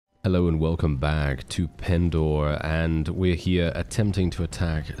Hello and welcome back to Pendor, and we're here attempting to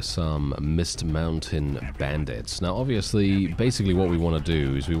attack some Mist Mountain bandits. Now obviously, basically what we want to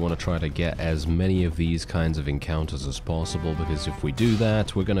do is we want to try to get as many of these kinds of encounters as possible, because if we do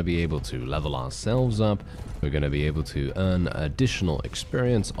that, we're going to be able to level ourselves up, we're going to be able to earn additional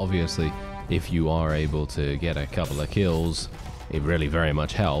experience. Obviously, if you are able to get a couple of kills, it really very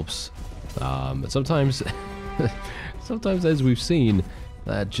much helps. But sometimes, sometimes as we've seen,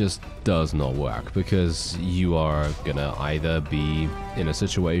 that just does not work, because you are gonna either be in a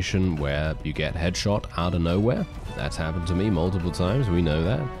situation where you get headshot out of nowhere. That's happened to me multiple times, we know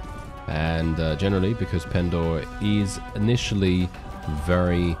that. And generally, because Pendor is initially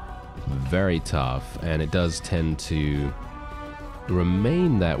very, very tough, and it does tend to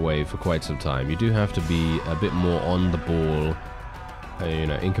remain that way for quite some time, you do have to be a bit more on the ball,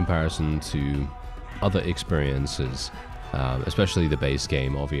 in comparison to other experiences. Especially the base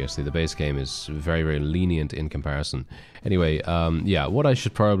game, obviously. The base game is very, very lenient in comparison. Anyway, yeah, what I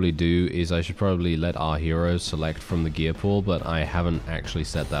should probably do is I should probably let our heroes select from the gear pool, but I haven't actually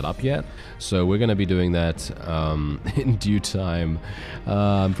set that up yet. So we're going to be doing that in due time.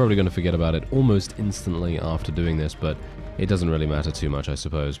 I'm probably going to forget about it almost instantly after doing this, but it doesn't really matter too much, I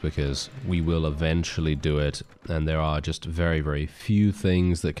suppose, because we will eventually do it, and there are just very, very few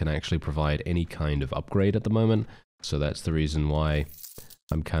things that can actually provide any kind of upgrade at the moment. So that's the reason why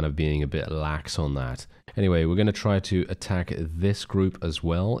I'm kind of being a bit lax on that. Anyway, we're going to try to attack this group as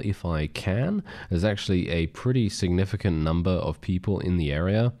well, if I can. There's actually a pretty significant number of people in the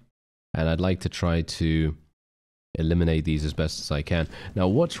area, and I'd like to try to eliminate these as best as I can. Now,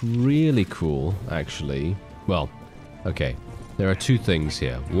 what's really cool, actually, well, okay, there are two things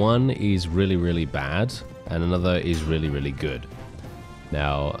here. One is really, really bad, and another is really, really good.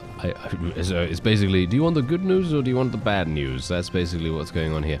 Now, it's basically, do you want the good news or do you want the bad news? That's basically what's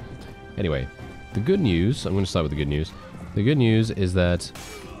going on here. Anyway, the good news, I'm going to start with the good news. The good news is that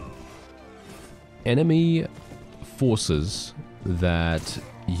enemy forces that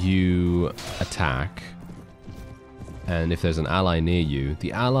you attack, and if there's an ally near you,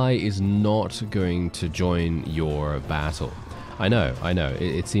 the ally is not going to join your battle. I know,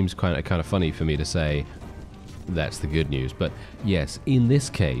 it seems kind of funny for me to say, that's the good news, but yes, in this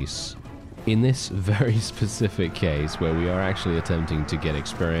case, in this very specific case where we are actually attempting to get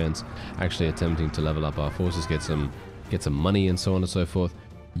experience, actually attempting to level up our forces, get some money and so on and so forth,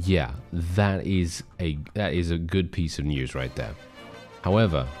 yeah, that is a good piece of news right there.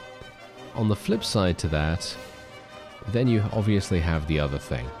 However, on the flip side to that, then you obviously have the other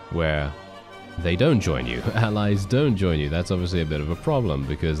thing where they don't join you, allies don't join you. That's obviously a bit of a problem,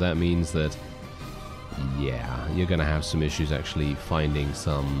 because that means that, yeah, you're going to have some issues actually finding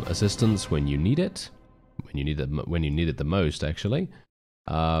some assistance when you need it. When you need it the most, actually.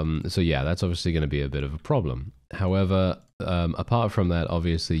 So yeah, that's obviously going to be a bit of a problem. However, apart from that,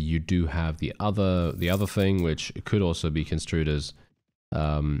 obviously you do have the other thing, which could also be construed as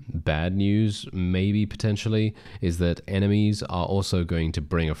bad news, maybe potentially, is that enemies are also going to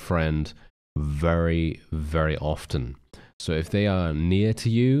bring a friend very, very often. So if they are near to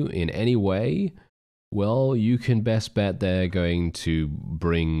you in any way, well, you can best bet they're going to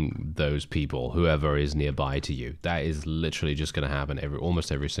bring those people, whoever is nearby to you. That is literally just going to happen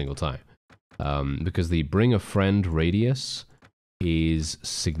almost every single time. Because the bring a friend radius is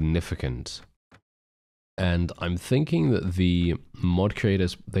significant. And I'm thinking that the mod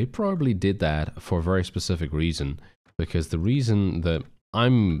creators, they probably did that for a very specific reason. Because the reason that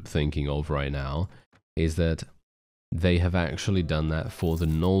I'm thinking of right now is that they have actually done that for the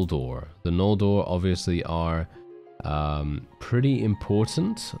Noldor. The Noldor obviously are pretty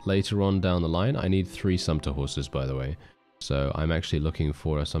important later on down the line. I need 3 Sumpter horses, by the way. So I'm actually looking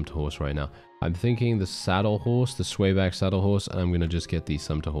for a Sumpter horse right now. I'm thinking the saddle horse, the swayback saddle horse, and I'm going to just get the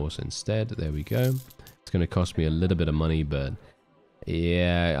Sumpter horse instead. There we go. It's going to cost me a little bit of money, but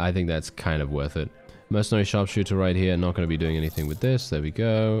yeah, I think that's kind of worth it. Mercenary Sharpshooter right here, not going to be doing anything with this. There we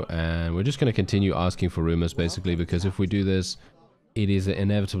go. And we're just going to continue asking for rumors, basically, because if we do this, it is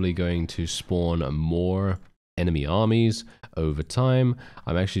inevitably going to spawn more enemy armies over time.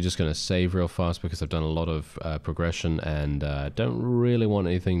 I'm actually just going to save real fast because I've done a lot of progression and don't really want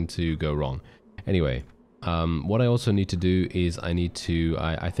anything to go wrong. Anyway, what I also need to do is I need to...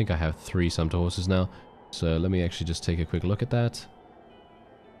 I think I have 3 Sumpter horses now. So let me actually just take a quick look at that.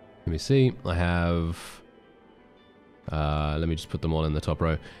 Let me see, I have, let me just put them all in the top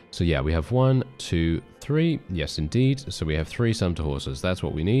row. So yeah, we have 1, 2, 3, yes indeed. So we have 3 Sumpter horses, that's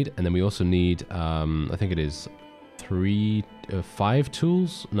what we need. And then we also need, I think it is 5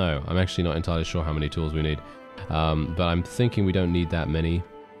 tools? No, I'm actually not entirely sure how many tools we need. But I'm thinking we don't need that many.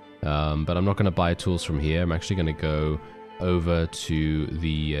 But I'm not going to buy tools from here. I'm actually going to go over to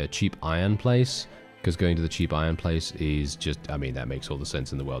the cheap iron place, because going to the cheap iron place is just, I mean, that makes all the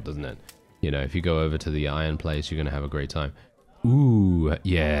sense in the world, doesn't it? You know, if you go over to the iron place, you're going to have a great time. Ooh,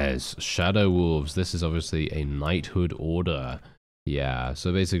 yes, Shadow Wolves. This is obviously a knighthood order. Yeah,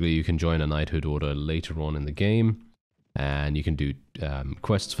 so basically you can join a knighthood order later on in the game, and you can do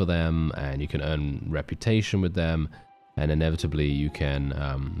quests for them, and you can earn reputation with them, and inevitably you can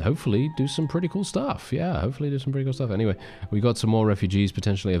hopefully do some pretty cool stuff. Yeah, hopefully do some pretty cool stuff. Anyway, we got some more refugees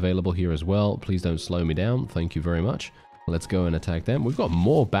potentially available here as well. Please don't slow me down. Thank you very much. Let's go and attack them. We've got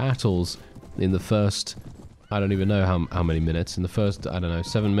more battles in the first, I don't even know how many minutes, in the first, I don't know,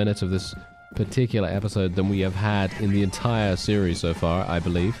 7 minutes of this particular episode than we have had in the entire series so far, I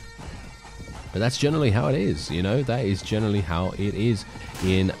believe. But that's generally how it is, you know? That is generally how it is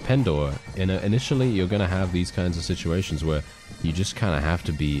in Pendor. Initially, you're going to have these kinds of situations where you just kind of have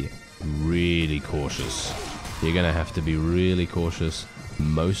to be really cautious. You're going to have to be really cautious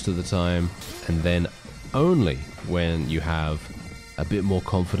most of the time, and then only when you have a bit more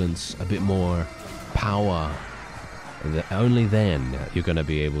confidence, a bit more power, only then you're going to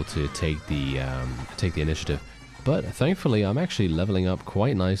be able to take the initiative. But thankfully, I'm actually leveling up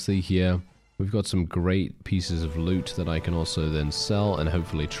quite nicely here. We've got some great pieces of loot that I can also then sell and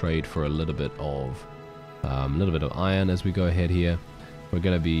hopefully trade for a little bit of iron as we go ahead here. We're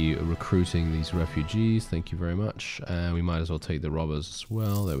going to be recruiting these refugees. Thank you very much. We might as well take the robbers as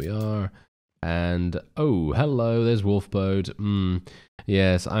well. There we are. And oh, hello, there's Wolfbode.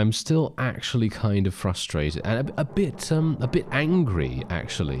 Yes, I'm still actually kind of frustrated and a bit angry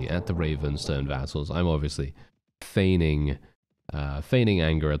actually at the Ravenstone vassals. I'm obviously feigning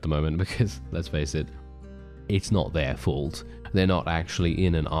anger at the moment because, let's face it, it's not their fault. They're not actually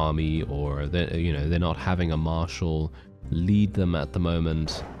in an army, or they're not having a marshal lead them at the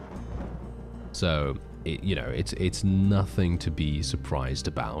moment. So it's nothing to be surprised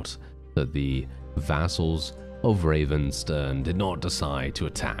about that the vassals of Ravenstone did not decide to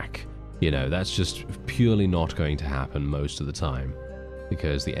attack. You know, that's just purely not going to happen most of the time,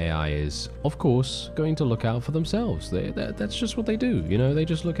 because the AI is, of course, going to look out for themselves. That's just what they do, you know? They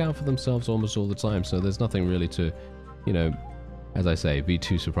just look out for themselves almost all the time, so there's nothing really to, you know, as I say, be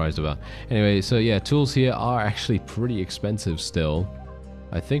too surprised about. Anyway, so yeah, tools here are actually pretty expensive still.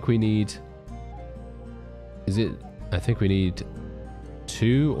 I think we need... I think we need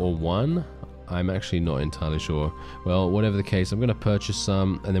 2 or 1? I'm actually not entirely sure. Well, whatever the case, I'm going to purchase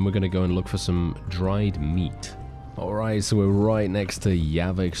some, and then we're going to go and look for some dried meat. Alright, so we're right next to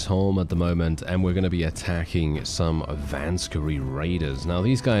Yavik's home at the moment, and we're going to be attacking some Vanskari raiders. Now,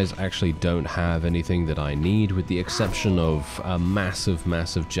 these guys actually don't have anything that I need, with the exception of a massive,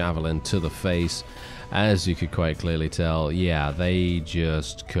 massive javelin to the face. As you could quite clearly tell, yeah, they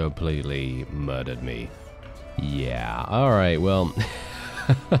just completely murdered me. Yeah, alright, well...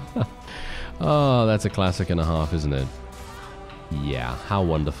 Oh, that's a classic and a half, isn't it? Yeah, how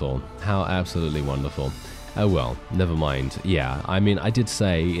wonderful. How absolutely wonderful. Oh well, never mind. Yeah, I mean, I did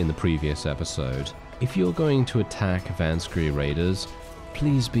say in the previous episode, if you're going to attack Vanskari raiders,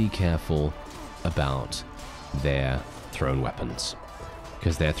 please be careful about their thrown weapons.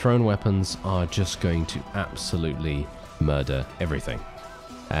 Because their thrown weapons are just going to absolutely murder everything.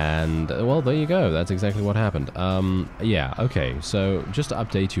 And, well, there you go. That's exactly what happened. Yeah, okay. So, just to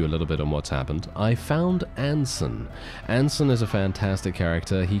update you a little bit on what's happened, I found Anson. Anson is a fantastic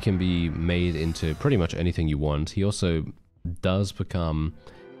character. He can be made into pretty much anything you want. He also does become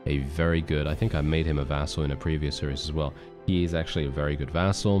a very good... I think I made him a vassal in a previous series as well. He is actually a very good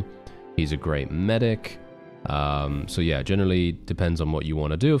vassal. He's a great medic. So, yeah, generally depends on what you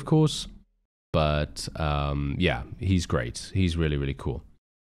want to do, of course. But, yeah, he's great. He's really, really cool.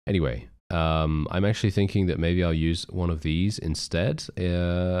 Anyway, I'm actually thinking that maybe I'll use one of these instead.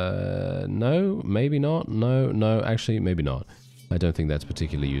 No, maybe not. No, actually, maybe not. I don't think that's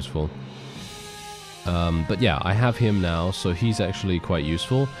particularly useful. But yeah, I have him now, so he's actually quite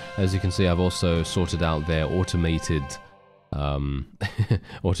useful. As you can see, I've also sorted out their automated,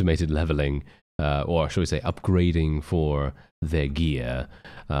 automated leveling, or should we say upgrading for their gear.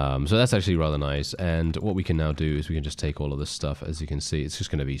 So that's actually rather nice. And what we can now do is we can just take all of this stuff. As you can see, it's just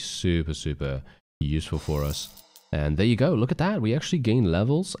going to be super, super useful for us. And there you go. Look at that. We actually gained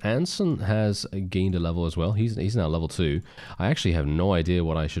levels. Anson has gained a level as well. He's now level 2. I actually have no idea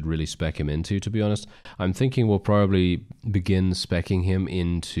what I should really spec him into, to be honest. I'm thinking we'll probably begin speccing him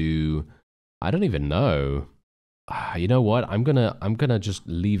into... I don't even know. You know what? I'm gonna just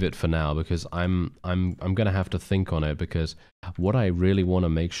leave it for now, because I'm gonna have to think on it, because what I really want to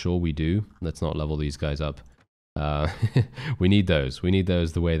make sure we do, let's not level these guys up. We need those. We need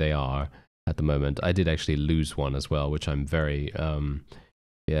those the way they are at the moment. I did actually lose one as well, which I'm very,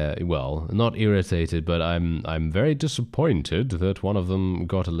 yeah, well, not irritated, but I'm very disappointed that one of them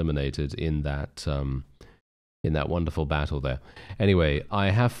got eliminated in that wonderful battle there. Anyway,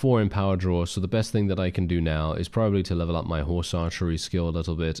 I have 4 in power draw, so the best thing that I can do now is probably to level up my horse archery skill a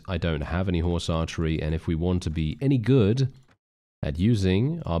little bit. I don't have any horse archery, and if we want to be any good at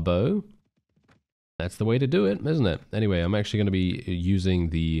using our bow, that's the way to do it, isn't it? Anyway, I'm actually going to be using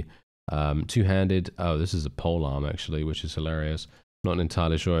the two-handed... Oh, this is a polearm, actually, which is hilarious. Not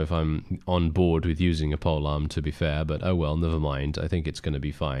entirely sure if I'm on board with using a polearm, to be fair, but oh well, never mind. I think it's going to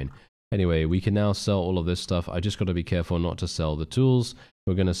be fine. Anyway, we can now sell all of this stuff. I just got to be careful not to sell the tools.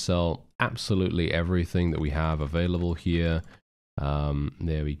 We're going to sell absolutely everything that we have available here.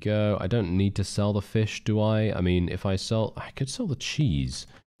 There we go. I don't need to sell the fish, do I? I mean, if I sell... I could sell the cheese.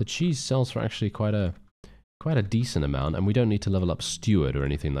 The cheese sells for actually quite a decent amount, and we don't need to level up steward or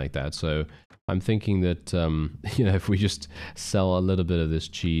anything like that. So I'm thinking that, you know, if we just sell a little bit of this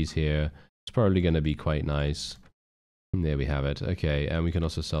cheese here, it's probably going to be quite nice. And there we have it. Okay, and we can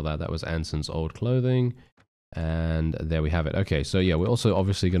also sell that. That was Anson's old clothing. And there we have it. Okay, so yeah, we're also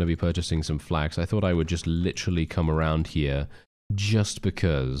obviously going to be purchasing some flax. I thought I would just literally come around here just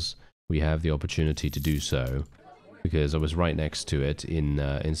because we have the opportunity to do so. Because I was right next to it in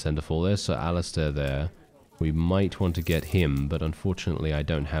Centerfall. There's Sir Alistair there. We might want to get him, but unfortunately I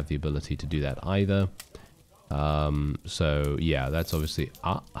don't have the ability to do that either. So yeah, that's obviously...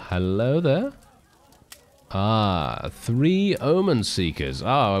 Ah, hello there. Ah, 3 Omen Seekers.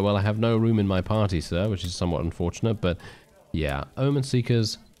 Oh, well, I have no room in my party, sir, which is somewhat unfortunate, but yeah, Omen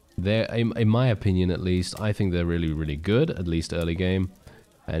Seekers, they're, in my opinion at least, I think they're really, really good, at least early game.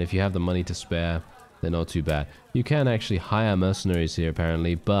 And if you have the money to spare, they're not too bad. You can actually hire mercenaries here,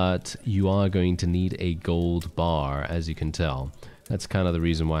 apparently, but you are going to need a gold bar, as you can tell. That's kind of the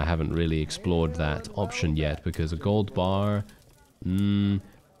reason why I haven't really explored that option yet, because a gold bar...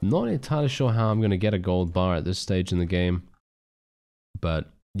 not entirely sure how I'm going to get a gold bar at this stage in the game. But,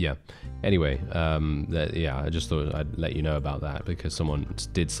 yeah. Anyway, yeah, I just thought I'd let you know about that, because someone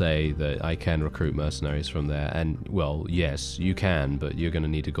did say that I can recruit mercenaries from there. And, well, yes, you can, but you're going to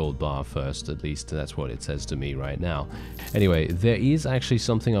need a gold bar first, at least that's what it says to me right now. Anyway, there is actually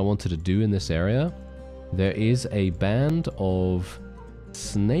something I wanted to do in this area. There is a band of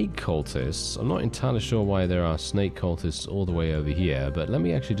snake cultists. I'm not entirely sure why there are snake cultists all the way over here, but let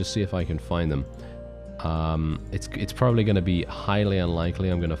me actually just see if I can find them. It's probably going to be highly unlikely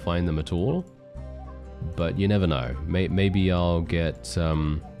I'm going to find them at all, but you never know. Maybe I'll get...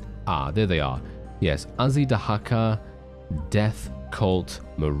 ah, there they are. Yes, Azidahaka Death Cult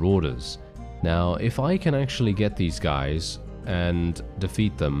Marauders. Now, if I can actually get these guys and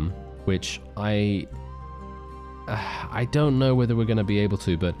defeat them, which I don't know whether we're going to be able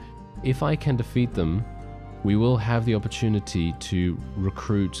to, but if I can defeat them, we will have the opportunity to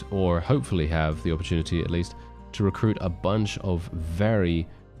recruit, or hopefully have the opportunity at least, to recruit a bunch of very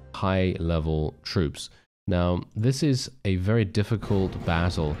high-level troops. Now, this is a very difficult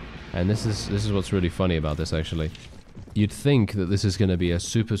battle, and this is what's really funny about this, actually. You'd think that this is going to be a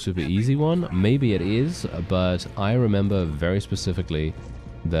super, super easy one. Maybe it is, but I remember very specifically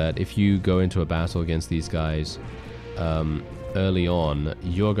that if you go into a battle against these guys early on,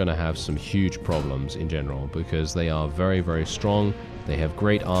 you're going to have some huge problems in general, because they are very, very strong. They have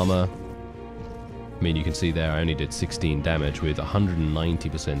great armor. I mean, you can see there I only did 16 damage with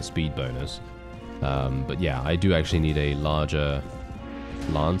 190% speed bonus. But yeah, I do actually need a larger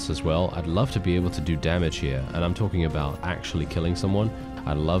lance as well. I'd love to be able to do damage here, and I'm talking about actually killing someone.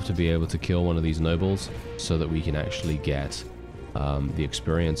 I'd love to be able to kill one of these nobles so that we can actually get the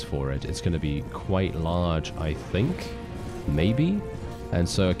experience for it. It's going to be quite large, I think, maybe, and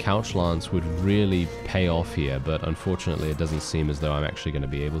so a couch lance would really pay off here, but unfortunately it doesn't seem as though I'm actually going to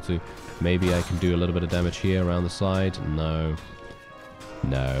be able to. Maybe I can do a little bit of damage here around the side. No,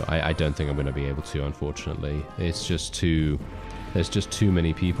 I don't think I'm going to be able to, unfortunately. It's just there's just too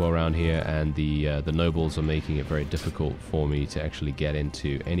many people around here, and the nobles are making it very difficult for me to actually get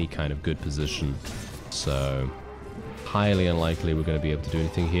into any kind of good position. So highly unlikely we're going to be able to do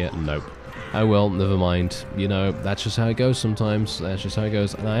anything here. Nope. Oh well, never mind. You know, that's just how it goes sometimes. That's just how it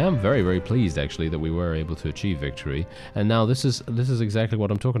goes. And I am very, very pleased, actually, that we were able to achieve victory. And now this is exactly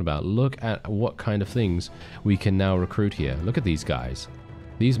what I'm talking about. Look at what kind of things we can now recruit here. Look at these guys.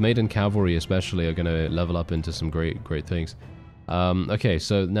 These maiden cavalry especially are going to level up into some great, great things. Okay,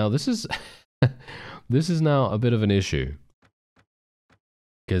 so now this is this is now a bit of an issue,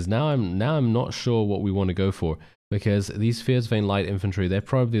 because now I'm not sure what we want to go for. because these Fierce Vein Light Infantry, they're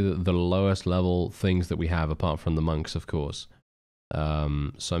probably the lowest level things that we have, apart from the monks, of course. So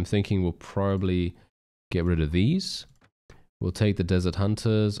I'm thinking we'll probably get rid of these. We'll take the Desert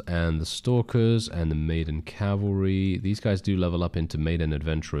Hunters and the Stalkers and the Maiden Cavalry. These guys do level up into Maiden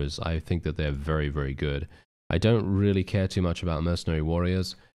Adventurers. I think that they're very, very good. I don't really care too much about Mercenary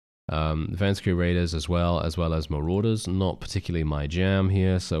Warriors. Vansky Raiders as well as Marauders, not particularly my jam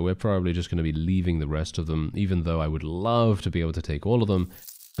here, so we're probably just going to be leaving the rest of them, even though I would love to be able to take all of them,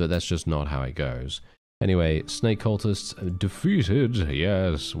 but that's just not how it goes. Anyway, Snake Cultists defeated.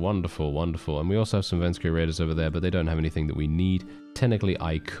 Yes, wonderful, wonderful. And we also have some Vansky Raiders over there, but they don't have anything that we need. Technically,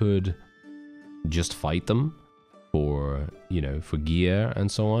 I could just fight them for, you know, for gear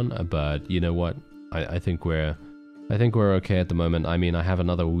and so on, but you know what? I think we're okay at the moment. I mean, I have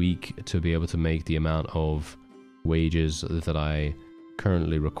another week to be able to make the amount of wages that I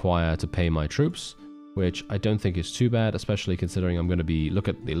currently require to pay my troops, which I don't think is too bad, especially considering I'm going to be... Look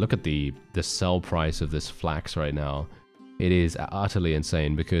at the sell price of this flax right now. It is utterly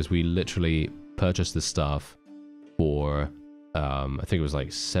insane, because we literally purchased this stuff for, I think it was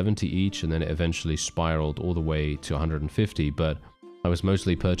like 70 each, and then it eventually spiraled all the way to 150, but I was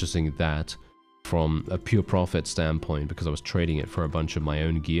mostly purchasing that from a pure profit standpoint because I was trading it for a bunch of my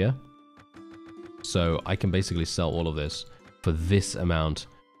own gear. So I can basically sell all of this for this amount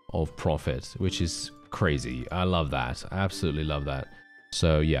of profit, which is crazy. I love that. I absolutely love that.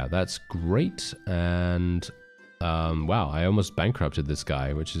 So yeah, that's great. And wow, I almost bankrupted this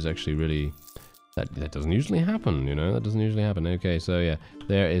guy, which is actually really... That doesn't usually happen, you know? That doesn't usually happen. Okay, so yeah,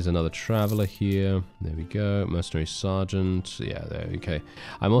 there is another traveler here. There we go. Mercenary Sergeant. Yeah, there, okay.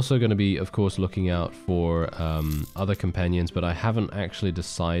 I'm also going to be, of course, looking out for other companions, but I haven't actually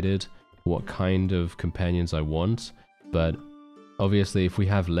decided what kind of companions I want. But obviously, if we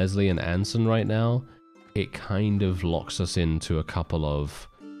have Leslie and Anson right now, it kind of locks us into a couple of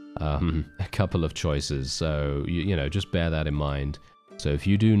choices. So, you know, just bear that in mind. So if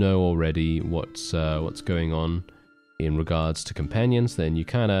you do know already what's going on in regards to companions, then you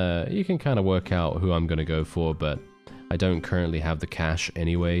can kind of work out who I'm going to go for, but I don't currently have the cash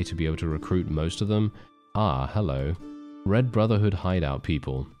anyway to be able to recruit most of them. Ah, hello. Red Brotherhood hideout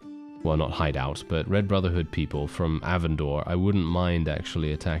people. Well, not hideout, but Red Brotherhood people from Avendor. I wouldn't mind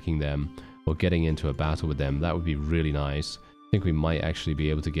actually attacking them or getting into a battle with them. That would be really nice. I think we might actually be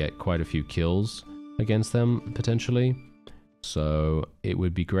able to get quite a few kills against them, potentially. So it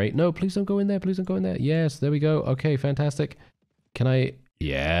would be great. No, please don't go in there. Please don't go in there. Yes, there we go. Okay, fantastic. Can I...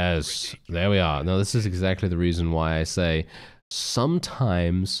 Yes, there we are. Now, this is exactly the reason why I say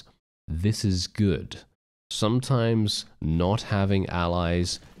sometimes this is good. Sometimes not having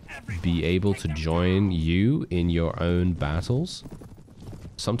allies be able to join you in your own battles,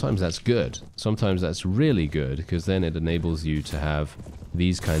 sometimes that's good. Sometimes that's really good, because then it enables you to have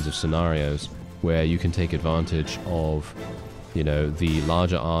these kinds of scenarios where you can take advantage of, you know, the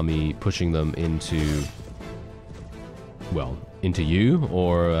larger army pushing them into, well, into you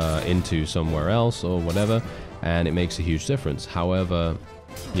or into somewhere else or whatever, and it makes a huge difference. However,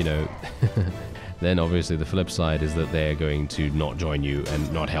 you know, then obviously the flip side is that they're going to not join you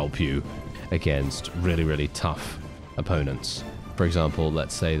and not help you against really, really tough opponents. For example,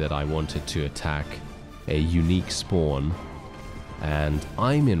 let's say that I wanted to attack a unique spawn and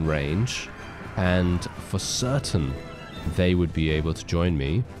I'm in range, and for certain they would be able to join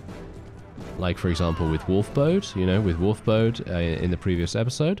me. Like, for example, with Wolfbode, you know, with Wolfbode in the previous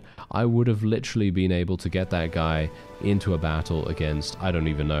episode, I would have literally been able to get that guy into a battle against, I don't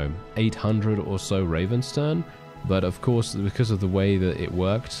even know, 800 or so Ravenstern. But of course, because of the way that it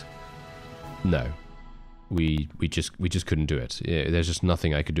worked, no, we just couldn't do it. There's just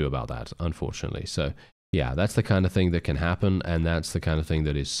nothing I could do about that, unfortunately. So yeah, that's the kind of thing that can happen, and that's the kind of thing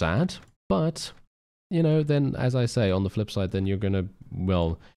that is sad. But, you know, then, as I say, on the flip side, then you're going to,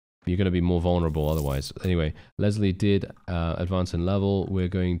 well, you're going to be more vulnerable otherwise. Anyway, Leslie did advance in level. We're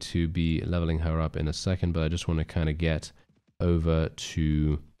going to be leveling her up in a second, but I just want to kind of get over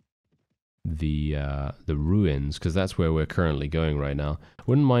to the ruins, because that's where we're currently going right now.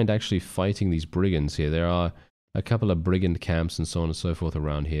 Wouldn't mind actually fighting these brigands here. There are a couple of brigand camps and so on and so forth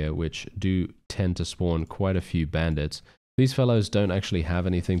around here, which do tend to spawn quite a few bandits. These fellows don't actually have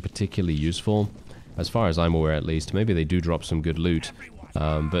anything particularly useful, as far as I'm aware at least. Maybe they do drop some good loot.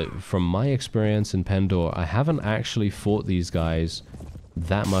 But from my experience in Pendor, I haven't actually fought these guys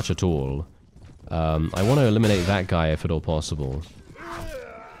that much at all. I want to eliminate that guy if at all possible.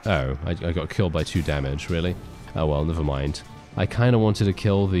 Oh, I got killed by 2 damage, really? Oh well, never mind. I kind of wanted to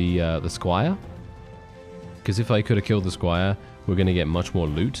kill the Squire, because if I could have killed the Squire, we're going to get much more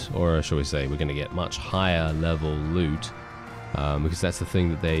loot, or shall we say, we're going to get much higher level loot, because that's the thing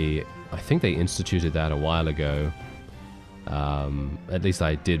that I think they instituted that a while ago. At least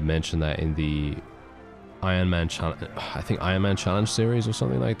I did mention that in the Iron Man Challenge, I think Iron Man Challenge series or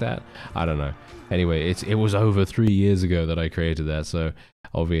something like that. I don't know. Anyway, it was over 3 years ago that I created that, so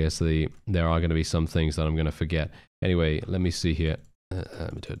obviously there are going to be some things that I'm going to forget. Anyway, let me see here. I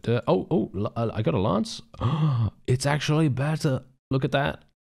got a lance. It's actually better. Look at that.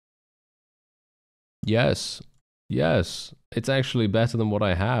 Yes, it's actually better than what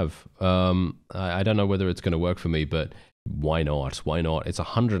I have. I don't know whether it's going to work for me, but why not? Why not? It's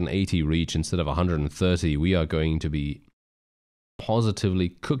 180 reach instead of 130. We are going to be positively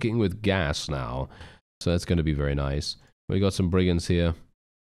cooking with gas now, so that's going to be very nice. We got some brigands here.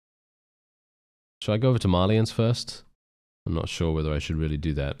 Should I go over to Malians first? I'm not sure whether I should really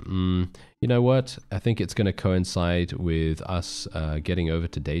do that. You know what? I think it's going to coincide with us getting over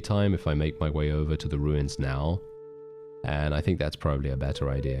to daytime if I make my way over to the ruins now. And I think that's probably a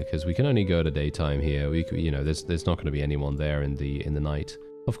better idea, because we can only go to daytime here. There's not going to be anyone there in the night,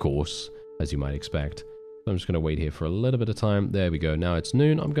 of course, as you might expect. So I'm just going to wait here for a little bit of time. There we go. Now it's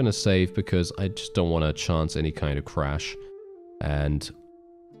noon. I'm going to save because I just don't want to chance any kind of crash. And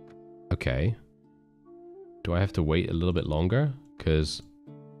okay. Do I have to wait a little bit longer? Because...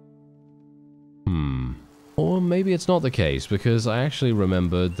 Or maybe it's not the case, because I actually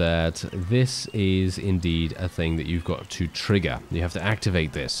remembered that this is indeed a thing that you've got to trigger. You have to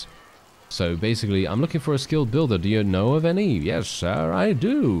activate this. So basically, I'm looking for a skilled builder. Do you know of any? Yes, sir, I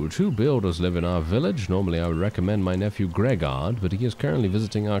do. 2 builders live in our village. Normally, I would recommend my nephew Gregard, but he is currently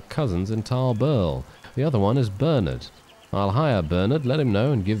visiting our cousins in Tarburl. The other one is Bernard. I'll hire Bernard, let him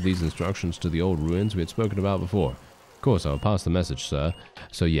know, and give these instructions to the old ruins we had spoken about before. Of course, I'll pass the message, sir.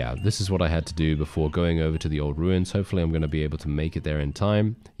 So yeah, this is what I had to do before going over to the old ruins. Hopefully I'm going to be able to make it there in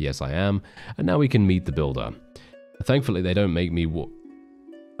time. Yes, I am. And now we can meet the builder. Thankfully, they don't make me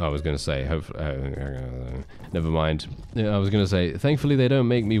I was going to say, never mind. I was going to say, thankfully they don't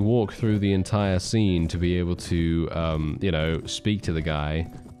make me walk through the entire scene to be able to, speak to the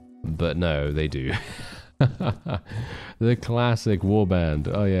guy. But no, they do. The classic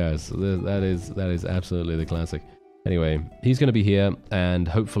Warband. Oh yes, that is absolutely the classic. Anyway, he's going to be here, and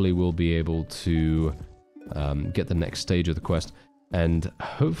hopefully we'll be able to get the next stage of the quest. And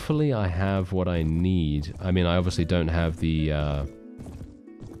hopefully I have what I need. I mean, I obviously don't have the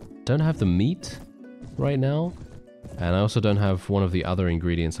meat right now, and I also don't have one of the other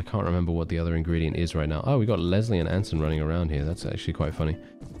ingredients. I can't remember what the other ingredient is right now. Oh, we got Leslie and Anson running around here. That's actually quite funny.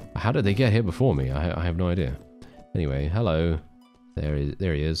 How did they get here before me? I have no idea. Anyway, hello. There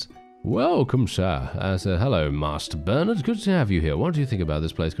he is. Welcome, sir. I said, hello, Master Bernard. Good to have you here. What do you think about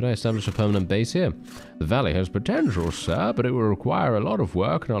this place? Could I establish a permanent base here? The valley has potential, sir, but it will require a lot of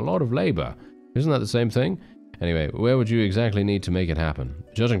work and a lot of labor. Isn't that the same thing? Anyway, where would you exactly need to make it happen?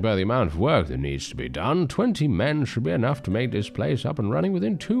 Judging by the amount of work that needs to be done, 20 men should be enough to make this place up and running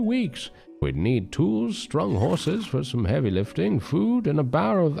within 2 weeks. We'd need tools, strong horses for some heavy lifting, food, and a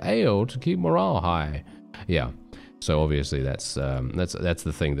barrel of ale to keep morale high. Yeah, so obviously that's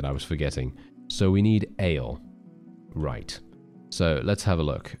the thing that I was forgetting. So we need ale. Right. So let's have a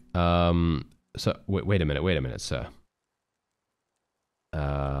look. So wait a minute, sir.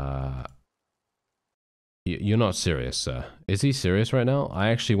 You're not serious, sir. Is he serious right now? I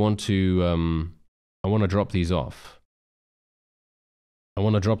actually want to drop these off. I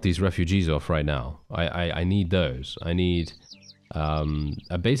want to drop these refugees off right now. I need those. I need...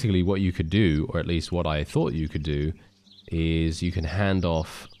 basically what you could do, or at least what I thought you could do, is you can hand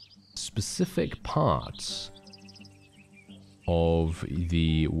off specific parts of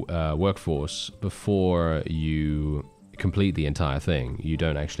the workforce before you complete the entire thing. You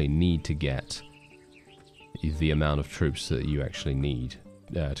don't actually need to get the amount of troops that you actually need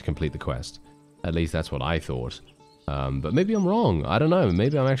to complete the quest. At least that's what I thought. But maybe I'm wrong. I don't know.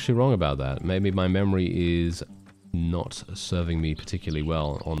 Maybe I'm actually wrong about that. Maybe my memory is not serving me particularly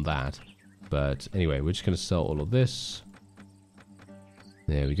well on that. But anyway, we're just going to sell all of this.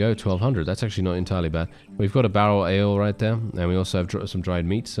 There we go, 1200. That's actually not entirely bad. We've got a barrel ale right there, and we also have some dried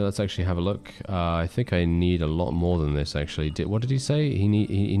meat, so let's actually have a look. I think I need a lot more than this, actually. What did he say? He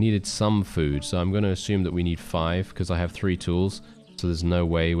needed some food, so I'm going to assume that we need 5, because I have 3 tools, so there's no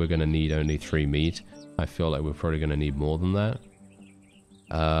way we're going to need only 3 meat. I feel like we're probably going to need more than that.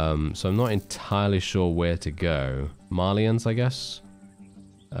 So I'm not entirely sure where to go. Malians, I guess?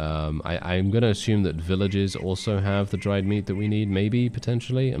 I'm going to assume that villages also have the dried meat that we need, maybe,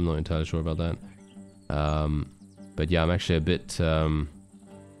 potentially. I'm not entirely sure about that. But yeah, I'm actually a bit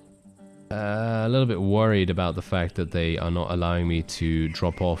a little bit worried about the fact that they are not allowing me to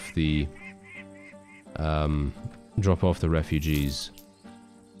drop off the refugees.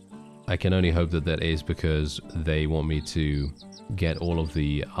 I can only hope that that is because they want me to get all of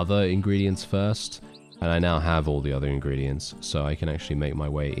the other ingredients first, and I now have all the other ingredients, so I can actually make my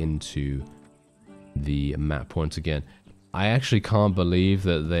way into the map once again. I actually can't believe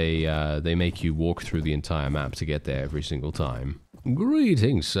that they make you walk through the entire map to get there every single time.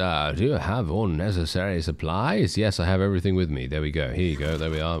 Greetings, sir. Do you have all necessary supplies? Yes, I have everything with me. There we go. Here you go. There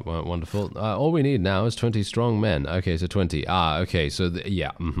we are. Wonderful. All we need now is 20 strong men. Okay, so 20. Ah, okay. So,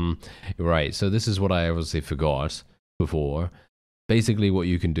 yeah. Right. So this is what I obviously forgot before. Basically, what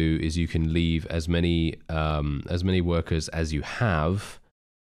you can do is you can leave as many workers as you have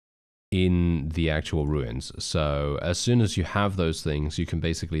in the actual ruins. So as soon as you have those things, you can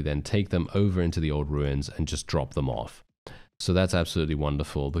basically then take them over into the old ruins and just drop them off. So that's absolutely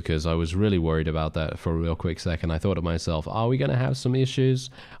wonderful, because I was really worried about that for a real quick second. I thought to myself, are we going to have some issues?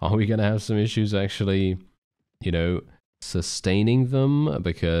 Are we going to have some issues actually, you know, sustaining them?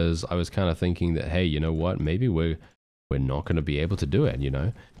 Because I was kind of thinking that, hey, you know what? Maybe we're not going to be able to do it, you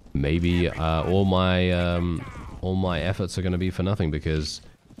know? Maybe all my efforts are going to be for nothing, because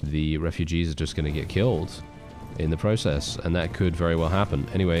the refugees are just going to get killed in the process, and that could very well happen.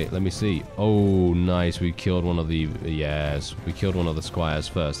 Anyway, let me see. Oh, nice. We killed one of the... Yes, we killed one of the squires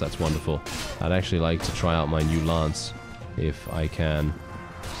first. That's wonderful. I'd actually like to try out my new lance, if I can.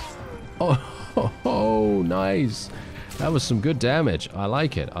 Oh, nice. That was some good damage. I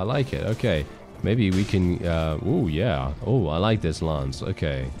like it. I like it. Okay. Maybe we can... oh, yeah. Oh, I like this lance.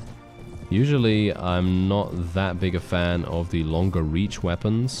 Okay. Usually, I'm not that big a fan of the longer reach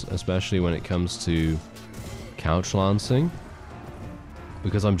weapons, especially when it comes to couch lancing,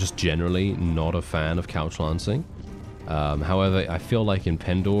 because I'm just generally not a fan of couch lancing. However, I feel like in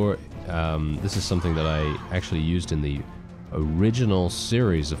Pendor, this is something that I actually used in the original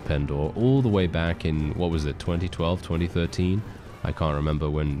series of Pendor, all the way back in, what was it, 2012, 2013? I can't remember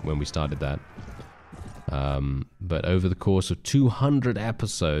when we started that. But over the course of 200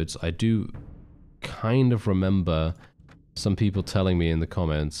 episodes, I do kind of remember some people telling me in the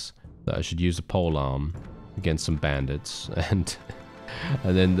comments that I should use a polearm against some bandits, and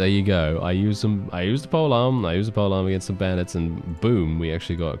then there you go. I used the polearm against some bandits, and boom, we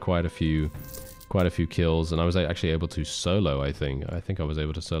actually got quite a few kills, and I was actually able to solo, I think I was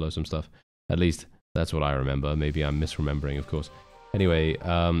able to solo some stuff. At least that's what I remember. Maybe I'm misremembering, of course. Anyway,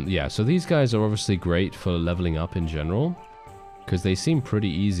 yeah, so these guys are obviously great for leveling up in general, because they seem pretty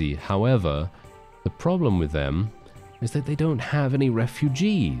easy. However, the problem with them is that they don't have any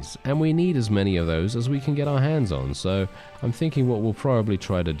refugees, and we need as many of those as we can get our hands on. So I'm thinking what we'll probably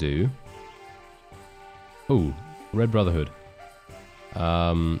try to do... Oh, Red Brotherhood.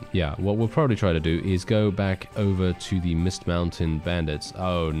 Yeah, what we'll probably try to do is go back over to the Mist Mountain bandits.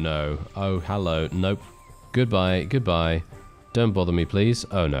 Oh no. Oh, hello. Nope. Goodbye. Goodbye. Don't bother me, please.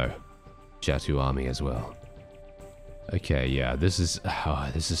 Oh no. Jatu army as well. Okay, yeah, this is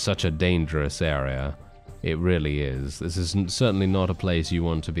such a dangerous area. It really is. This is certainly not a place you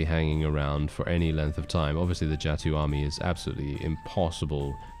want to be hanging around for any length of time. Obviously, the Jatu army is absolutely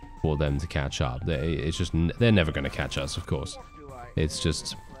impossible for them to catch up. They're never going to catch us, of course. It's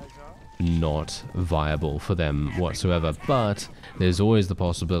just not viable for them whatsoever. But there's always the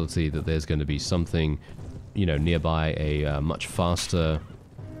possibility that there's going to be something, you know, nearby, a much faster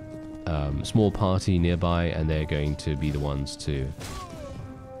small party nearby, and they're going to be the ones to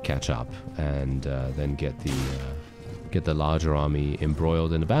catch up and then get the larger army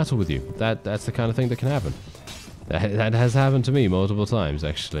embroiled in a battle with you. That's the kind of thing that can happen. That has happened to me multiple times,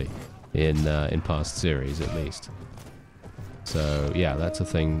 actually, in past series at least. So yeah, that's a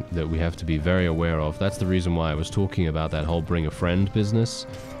thing that we have to be very aware of. That's the reason why I was talking about that whole bring a friend business,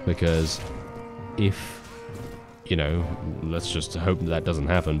 because if, you know, let's just hope that doesn't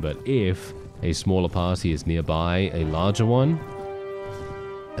happen, but if a smaller party is nearby a larger one,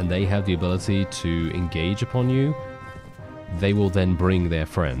 and they have the ability to engage upon you, they will then bring their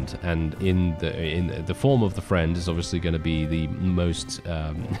friend, and in the form of the friend is obviously going to be the most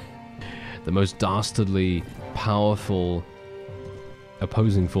the most dastardly powerful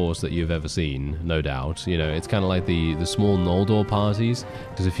opposing force that you've ever seen, no doubt. You know, it's kind of like the small Noldor parties,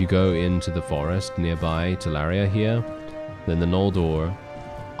 because if you go into the forest nearby Talaria here, then the Noldor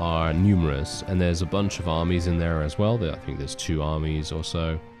are numerous, and there's a bunch of armies in there as well. I think there's 2 armies or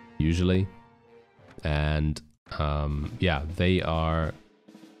so, usually. And, yeah, they are...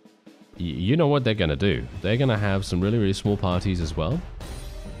 You know what they're going to do. They're going to have some really, really small parties as well.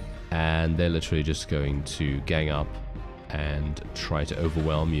 And they're literally just going to gang up and try to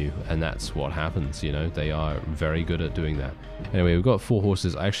overwhelm you, and that's what happens, you know. They are very good at doing that. Anyway, we've got 4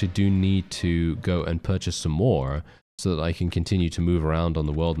 horses. I actually do need to go and purchase some more so that I can continue to move around on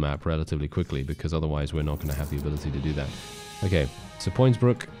the world map relatively quickly, because otherwise we're not going to have the ability to do that. Okay, so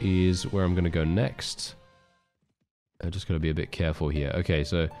Poinsbrook is where I'm going to go next. I'm just going to be a bit careful here. Okay,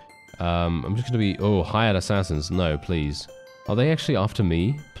 so I'm just going to be... Oh, hired assassins. No, please. Are they actually after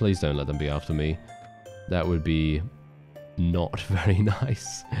me? Please don't let them be after me. That would be not very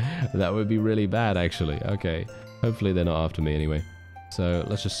nice. That would be really bad, actually. Okay, hopefully they're not after me anyway. So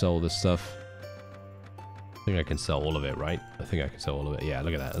let's just sell this stuff. I think I can sell all of it, right? I think I can sell all of it. Yeah,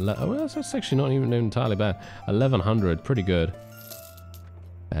 look at that. Oh, that's actually not even entirely bad. 1100, pretty good.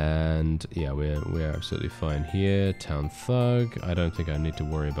 And yeah, we're absolutely fine here. Town Thug. I don't think I need to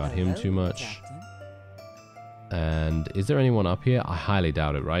worry about him too much. And is there anyone up here? I highly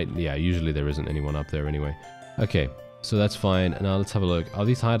doubt it, right? Yeah, usually there isn't anyone up there anyway. Okay, so that's fine. Now let's have a look. Are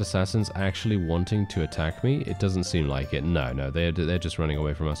these hired assassins actually wanting to attack me? It doesn't seem like it. No, they're just running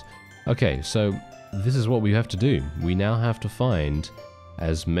away from us. Okay, so this is what we have to do. We now have to find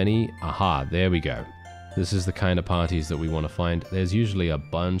as many... Aha, there we go. This is the kind of parties that we want to find. There's usually a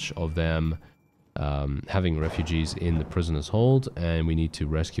bunch of them having refugees in the prisoner's hold, and we need to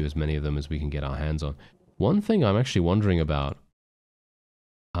rescue as many of them as we can get our hands on. One thing I'm actually wondering about,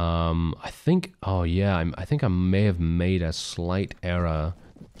 I think, oh yeah, I think I may have made a slight error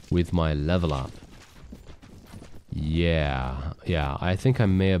with my level up. Yeah, I think I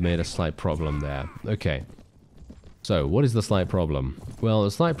may have made a slight problem there. Okay, so what is the slight problem? Well, the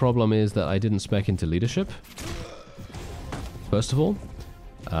slight problem is that I didn't spec into leadership, first of all.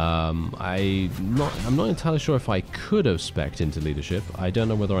 I'm not entirely sure if I could have spec'd into leadership. I don't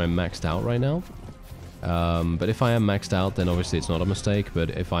know whether I'm maxed out right now. But if I am maxed out, then obviously it's not a mistake, but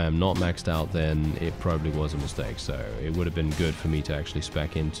if I am not maxed out, then it probably was a mistake. So it would have been good for me to actually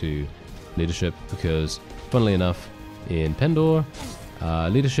spec into leadership, because funnily enough, in Pendor,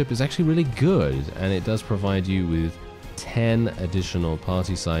 leadership is actually really good, and it does provide you with 10 additional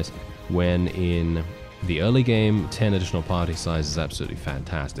party size, when in the early game, 10 additional party size is absolutely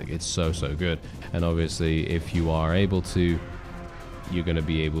fantastic. It's so good. And obviously, if you are able to, you're going to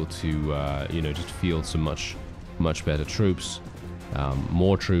be able to, you know, just field some much better troops,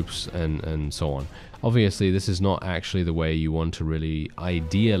 more troops, and so on. Obviously, this is not actually the way you want to really,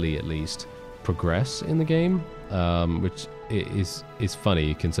 ideally at least, progress in the game, which is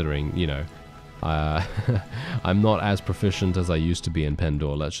funny considering, you know, I'm not as proficient as I used to be in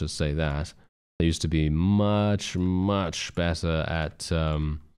Pendor, let's just say that. I used to be much better at,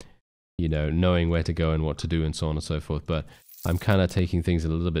 you know, knowing where to go and what to do and so on and so forth, but I'm kind of taking things a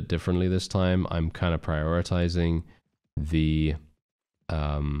little bit differently this time. I'm kind of prioritizing the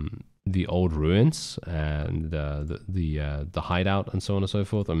old ruins and the hideout and so on and so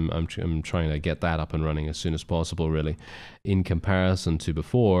forth. I'm trying to get that up and running as soon as possible, really, in comparison to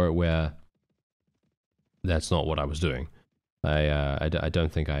before, where that's not what I was doing. I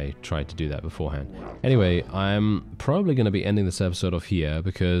don't think I tried to do that beforehand. Anyway, I'm probably going to be ending this episode off here,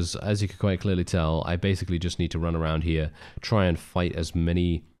 because as you can quite clearly tell, I basically just need to run around here, try and fight as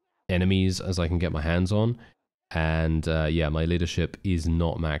many enemies as I can get my hands on. And yeah, my leadership is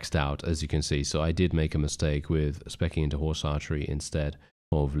not maxed out, as you can see, so I did make a mistake with speccing into horse archery instead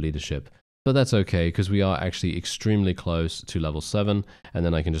of leadership. But that's okay, because we are actually extremely close to level 7, and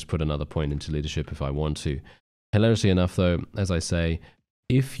then I can just put another point into leadership if I want to. Hilariously enough, though, as I say,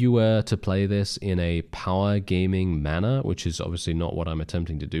 if you were to play this in a power gaming manner, which is obviously not what I'm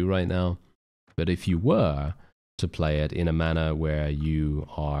attempting to do right now, but if you were to play it in a manner where you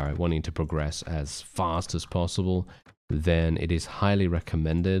are wanting to progress as fast as possible, then it is highly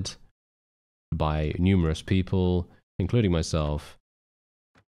recommended by numerous people, including myself,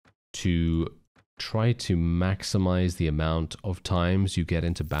 to try to maximize the amount of times you get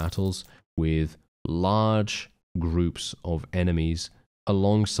into battles with large groups of enemies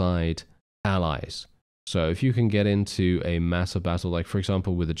alongside allies. So if you can get into a massive battle, like for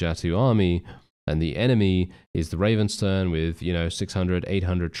example with the Jatu army, and the enemy is the Ravenstern with, you know, 600,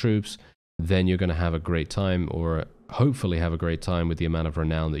 800 troops, then you're going to have a great time, or hopefully have a great time with the amount of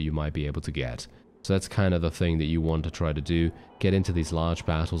renown that you might be able to get. So that's kind of the thing that you want to try to do, get into these large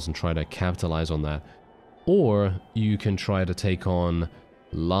battles and try to capitalize on that. Or you can try to take on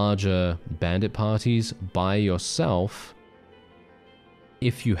larger bandit parties by yourself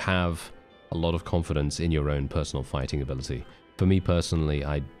if you have a lot of confidence in your own personal fighting ability. For me personally,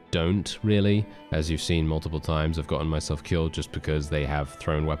 I don't really. As you've seen multiple times, I've gotten myself killed just because they have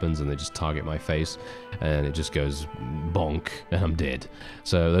thrown weapons and they just target my face and it just goes bonk and I'm dead.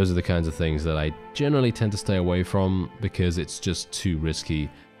 So those are the kinds of things that I generally tend to stay away from because it's just too risky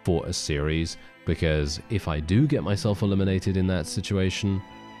for a series. Because if I do get myself eliminated in that situation,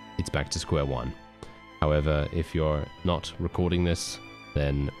 it's back to square one. However, if you're not recording this,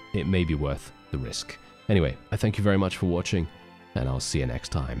 then it may be worth the risk. Anyway, I thank you very much for watching, and I'll see you next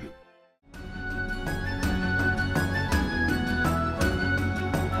time.